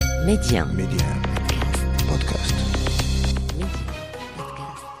Média. Podcast.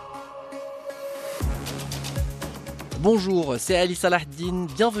 Bonjour, c'est Ali Salahdine,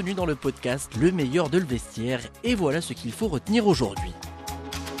 bienvenue dans le podcast Le meilleur de le vestiaire, et voilà ce qu'il faut retenir aujourd'hui.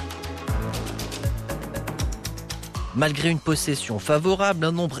 Malgré une possession favorable,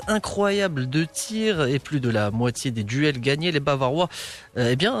 un nombre incroyable de tirs et plus de la moitié des duels gagnés, les Bavarois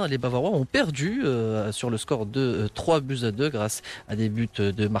ont perdu sur le score de 3-2 grâce à des buts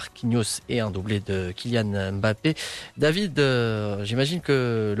de Marquinhos et un doublé de Kylian Mbappé. David, j'imagine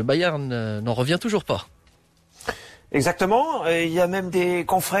que le Bayern n'en revient toujours pas. Exactement. Il y a même des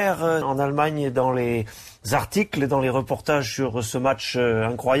confrères en Allemagne dans les articles, dans les reportages sur ce match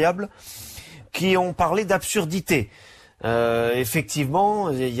incroyable, qui ont parlé d'absurdité.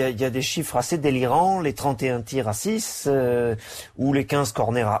 Effectivement, il y a des chiffres assez délirants, les 31 tirs à 6, ou les 15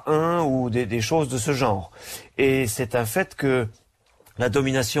 corners à 1, ou des choses de ce genre. Et c'est un fait que la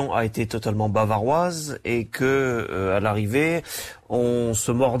domination a été totalement bavaroise et que à l'arrivée, on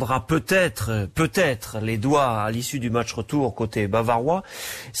se mordra peut-être les doigts à l'issue du match retour côté bavarois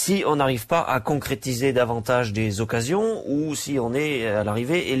si on n'arrive pas à concrétiser davantage des occasions ou si on est à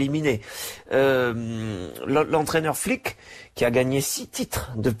l'arrivée éliminé. L'entraîneur Flick, qui a gagné 6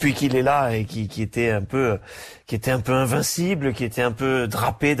 titres depuis qu'il est là et qui était un peu invincible, qui était un peu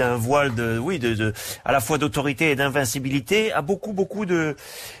drapé d'un voile de à la fois d'autorité et d'invincibilité, a beaucoup de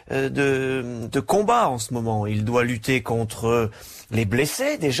combats en ce moment. Il doit lutter contre les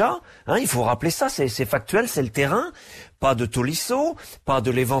blessés déjà, il faut rappeler ça, c'est factuel, c'est le terrain. Pas de Tolisso, pas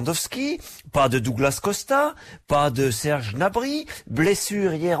de Lewandowski, pas de Douglas Costa, pas de Serge Gnabry.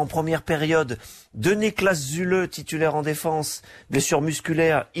 Blessure hier en première période de Niklas Süle, titulaire en défense. Blessure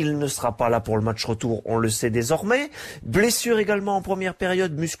musculaire, il ne sera pas là pour le match retour, on le sait désormais. Blessure également en première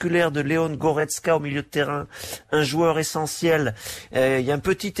période musculaire de Leon Goretzka au milieu de terrain, un joueur essentiel. Il y a un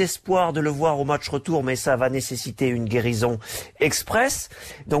petit espoir de le voir au match retour, mais ça va nécessiter une guérison express.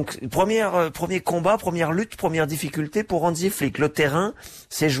 Donc premier combat, première lutte, première difficulté pour Hansi Flick, le terrain,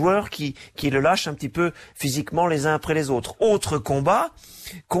 ces joueurs qui le lâchent un petit peu physiquement les uns après les autres. Autre combat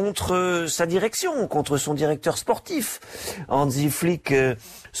contre sa direction, contre son directeur sportif. Hansi Flick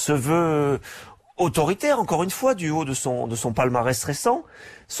se veut autoritaire, encore une fois, du haut de son palmarès récent,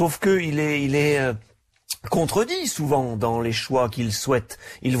 sauf que il est contredit souvent dans les choix qu'il souhaite.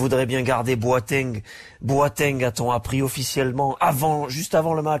 Il voudrait bien garder Boateng. Boateng, a-t-on appris officiellement, juste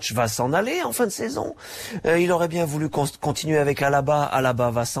avant le match, va s'en aller en fin de saison. Il aurait bien voulu continuer avec Alaba.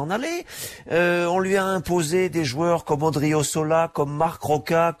 Alaba va s'en aller. On lui a imposé des joueurs comme Odriozola, comme Marc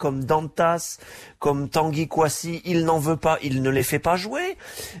Roca, comme Dantas, comme Tanguy Kouassi. Il n'en veut pas, il ne les fait pas jouer.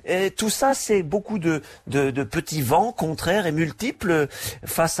 Et tout ça, c'est beaucoup de petits vents contraires et multiples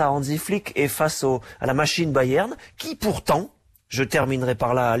face à Hansi Flick et face à la machine Bayern, qui pourtant, je terminerai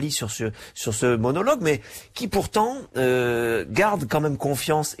par là, Ali, sur ce monologue, mais qui pourtant garde quand même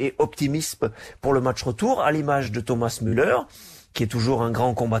confiance et optimisme pour le match retour, à l'image de Thomas Müller, qui est toujours un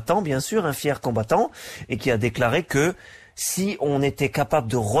grand combattant, bien sûr, un fier combattant, et qui a déclaré que si on était capable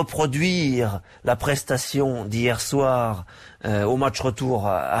de reproduire la prestation d'hier soir au match retour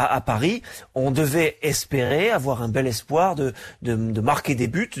à Paris, on devait espérer avoir un bel espoir de marquer des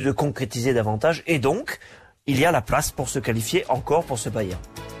buts, de concrétiser davantage, et donc il y a la place pour se qualifier encore pour ce Bayern.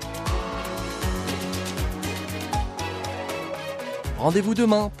 Rendez-vous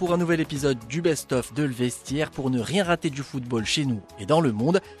demain pour un nouvel épisode du Best-of de Le Vestiaire. Pour ne rien rater du football chez nous et dans le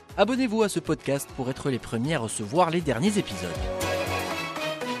monde, abonnez-vous à ce podcast pour être les premiers à recevoir les derniers épisodes.